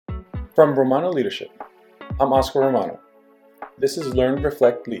From Romano Leadership, I'm Oscar Romano. This is Learn,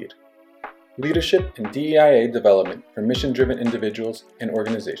 Reflect, Lead. Leadership and DEIA development for mission-driven individuals and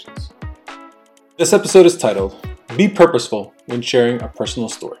organizations. This episode is titled, Be Purposeful when Sharing a Personal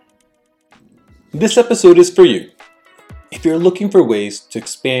Story. This episode is for you if you're looking for ways to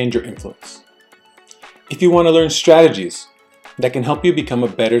expand your influence. If you want to learn strategies that can help you become a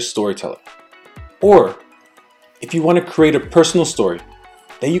better storyteller. Or if you want to create a personal story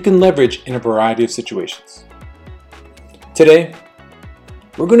that you can leverage in a variety of situations. Today,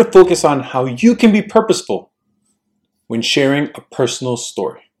 we're going to focus on how you can be purposeful when sharing a personal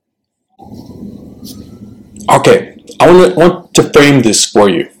story. Okay, I want to frame this for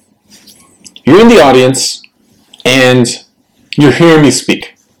you. You're in the audience and you're hearing me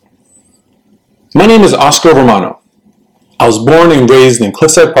speak. My name is Oscar Romano. I was born and raised in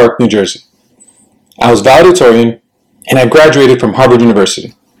Cliffside Park, New Jersey. I was valedictorian and I graduated from Harvard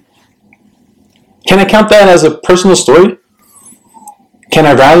University. Can I count that as a personal story? Can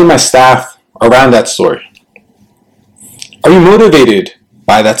I rally my staff around that story? Are you motivated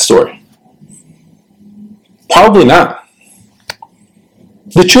by that story? Probably not.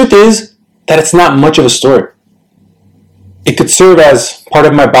 The truth is that it's not much of a story. It could serve as part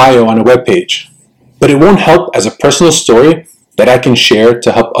of my bio on a webpage, but it won't help as a personal story that I can share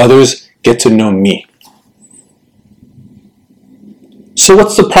to help others get to know me. So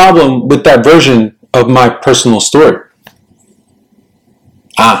what's the problem with that version of my personal story?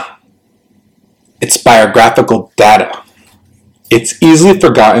 It's biographical data. It's easily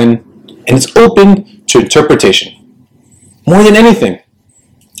forgotten and it's open to interpretation. More than anything,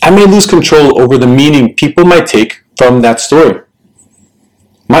 I may lose control over the meaning people might take from that story.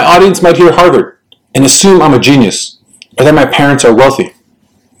 My audience might hear Harvard and assume I'm a genius or that my parents are wealthy.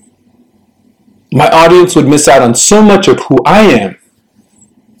 My audience would miss out on so much of who I am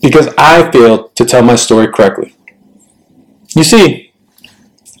because I failed to tell my story correctly. You see,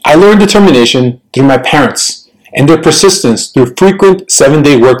 I learned determination through my parents and their persistence through frequent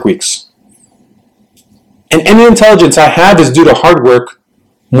 7-day work weeks. And any intelligence I have is due to hard work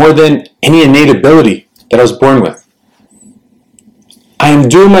more than any innate ability that I was born with. I am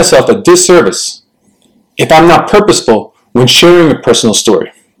doing myself a disservice if I'm not purposeful when sharing a personal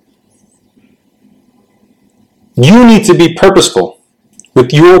story. You need to be purposeful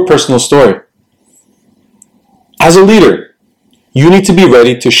with your personal story. As a leader, you need to be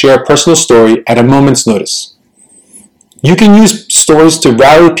ready to share a personal story at a moment's notice. You can use stories to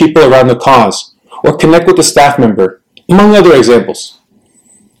rally people around the cause or connect with a staff member, among other examples.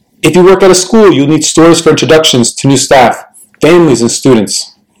 If you work at a school, you'll need stories for introductions to new staff, families, and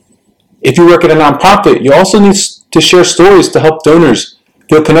students. If you work at a nonprofit, you also need to share stories to help donors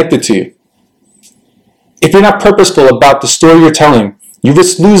feel connected to you. If you're not purposeful about the story you're telling, you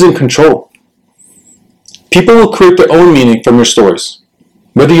risk losing control. People will create their own meaning from your stories,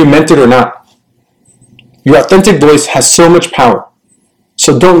 whether you meant it or not. Your authentic voice has so much power,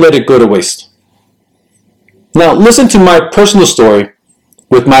 so don't let it go to waste. Now listen to my personal story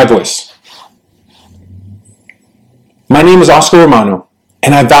with my voice. My name is Oscar Romano,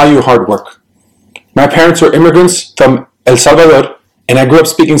 and I value hard work. My parents were immigrants from El Salvador, and I grew up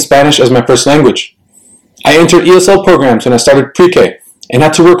speaking Spanish as my first language. I entered ESL programs when I started pre-K and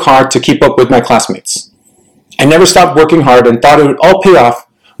had to work hard to keep up with my classmates. I never stopped working hard and thought it would all pay off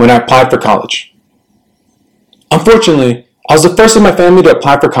when I applied for college. Unfortunately, I was the first in my family to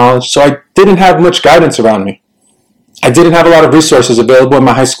apply for college, so I didn't have much guidance around me. I didn't have a lot of resources available in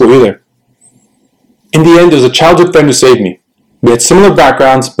my high school either. In the end, there was a childhood friend who saved me. We had similar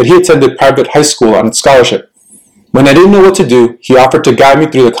backgrounds, but he attended private high school on scholarship. When I didn't know what to do, he offered to guide me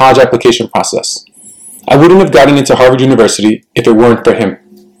through the college application process. I wouldn't have gotten into Harvard University if it weren't for him.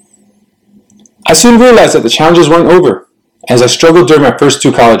 I soon realized that the challenges weren't over, as I struggled during my first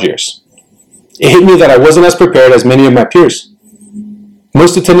 2 college years. It hit me that I wasn't as prepared as many of my peers.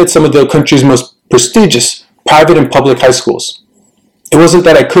 Most attended some of the country's most prestigious private and public high schools. It wasn't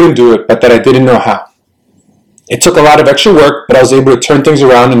that I couldn't do it, but that I didn't know how. It took a lot of extra work, but I was able to turn things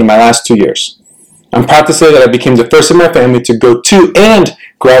around in my last 2 years. I'm proud to say that I became the first in my family to go to and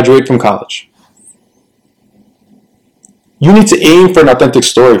graduate from college. You need to aim for an authentic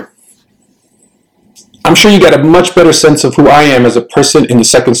story. I'm sure you get a much better sense of who I am as a person in the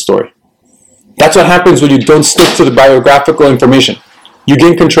second story. That's what happens when you don't stick to the biographical information. You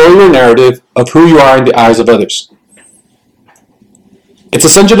gain control of your narrative of who you are in the eyes of others. It's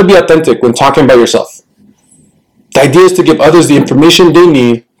essential to be authentic when talking about yourself. The idea is to give others the information they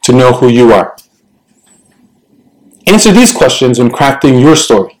need to know who you are. Answer these questions when crafting your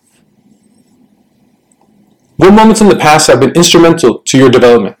story. What moments in the past have been instrumental to your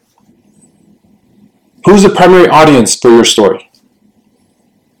development? Who's the primary audience for your story?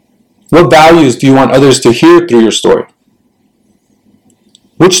 What values do you want others to hear through your story?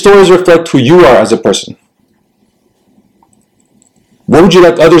 Which stories reflect who you are as a person? What would you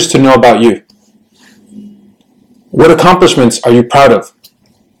like others to know about you? What accomplishments are you proud of?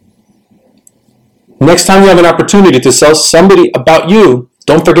 Next time you have an opportunity to tell somebody about you,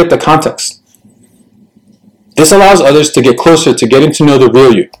 don't forget the context. This allows others to get closer to getting to know the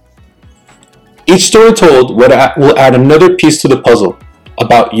real you. Each story told will add another piece to the puzzle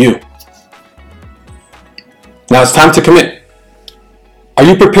about you. Now it's time to commit. Are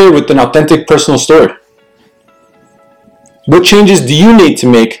you prepared with an authentic personal story? What changes do you need to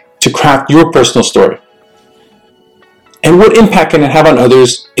make to craft your personal story? And what impact can it have on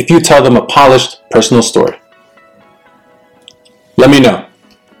others if you tell them a polished personal story? Let me know.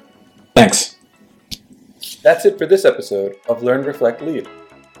 Thanks. That's it for this episode of Learn, Reflect, Lead.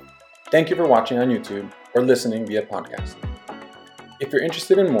 Thank you for watching on YouTube or listening via podcast. If you're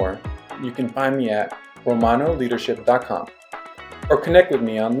interested in more, you can find me at romanoleadership.com or connect with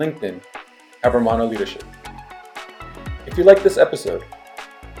me on LinkedIn at Romano Leadership. If you like this episode,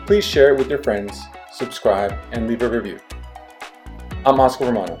 please share it with your friends, subscribe, and leave a review. I'm Oscar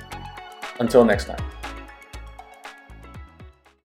Romano. Until next time.